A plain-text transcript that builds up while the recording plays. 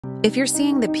If you're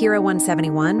seeing the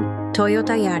p0171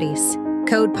 Toyota Yaris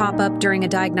code pop up during a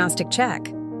diagnostic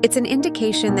check, it's an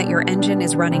indication that your engine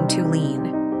is running too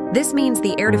lean. This means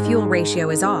the air-to-fuel ratio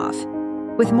is off,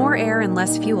 with more air and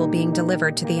less fuel being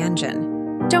delivered to the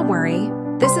engine. Don't worry,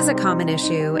 this is a common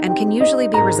issue and can usually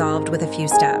be resolved with a few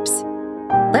steps.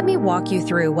 Let me walk you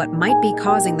through what might be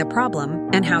causing the problem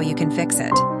and how you can fix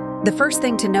it. The first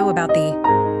thing to know about the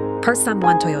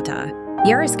p0171 Toyota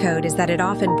Yaris code is that it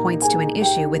often points to an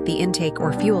issue with the intake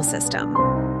or fuel system.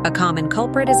 A common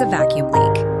culprit is a vacuum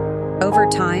leak. Over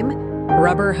time,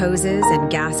 rubber hoses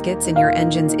and gaskets in your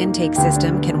engine's intake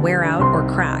system can wear out or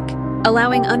crack,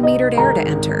 allowing unmetered air to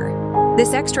enter.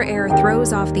 This extra air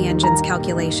throws off the engine's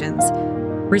calculations,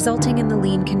 resulting in the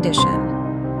lean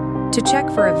condition. To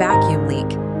check for a vacuum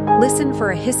leak, listen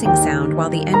for a hissing sound while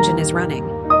the engine is running,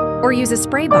 or use a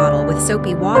spray bottle with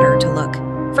soapy water to look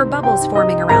for bubbles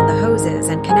forming around the hoses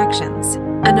and connections.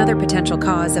 Another potential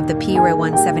cause of the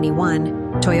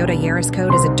p0171 Toyota Yaris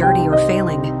code is a dirty or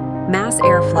failing mass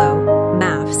airflow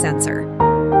 (MAF) sensor.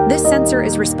 This sensor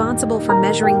is responsible for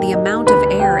measuring the amount of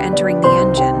air entering the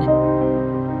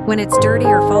engine. When it's dirty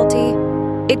or faulty,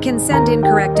 it can send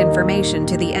incorrect information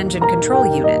to the engine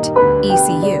control unit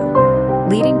 (ECU),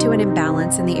 leading to an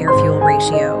imbalance in the air-fuel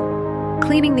ratio.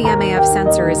 Cleaning the MAF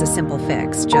sensor is a simple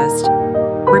fix. Just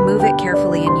remove it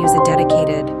carefully and use a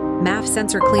dedicated MAF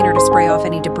sensor cleaner to spray off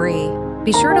any debris.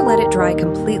 Be sure to let it dry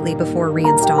completely before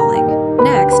reinstalling.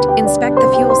 Next, inspect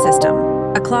the fuel system.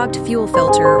 A clogged fuel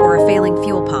filter or a failing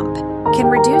fuel pump can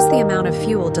reduce the amount of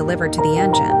fuel delivered to the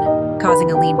engine,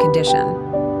 causing a lean condition.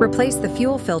 Replace the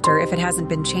fuel filter if it hasn't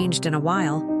been changed in a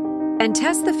while, and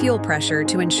test the fuel pressure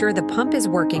to ensure the pump is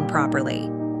working properly.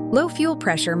 Low fuel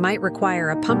pressure might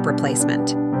require a pump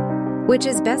replacement, which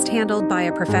is best handled by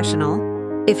a professional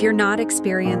if you're not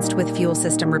experienced with fuel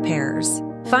system repairs.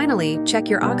 Finally, check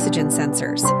your oxygen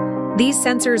sensors. These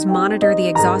sensors monitor the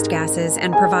exhaust gases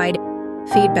and provide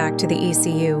feedback to the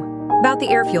ECU about the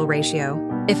air-fuel ratio.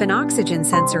 If an oxygen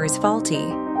sensor is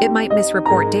faulty, it might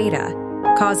misreport data,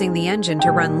 causing the engine to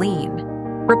run lean.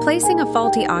 Replacing a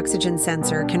faulty oxygen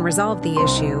sensor can resolve the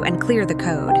issue and clear the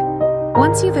code.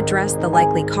 Once you've addressed the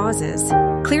likely causes,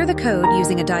 clear the code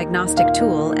using a diagnostic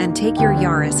tool and take your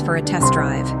Yaris for a test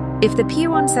drive. If the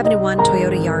p0171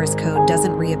 Toyota Yaris code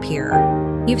doesn't reappear,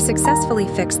 you've successfully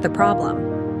fixed the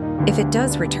problem. If it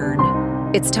does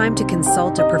return, it's time to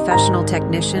consult a professional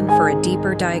technician for a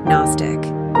deeper diagnostic.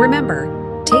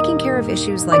 Remember, taking care of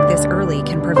issues like this early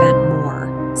can prevent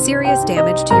more serious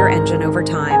damage to your engine over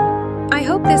time. I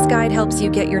hope this guide helps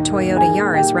you get your Toyota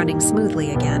Yaris running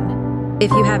smoothly again. If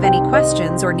you have any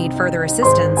questions or need further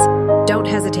assistance, don't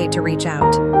hesitate to reach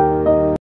out.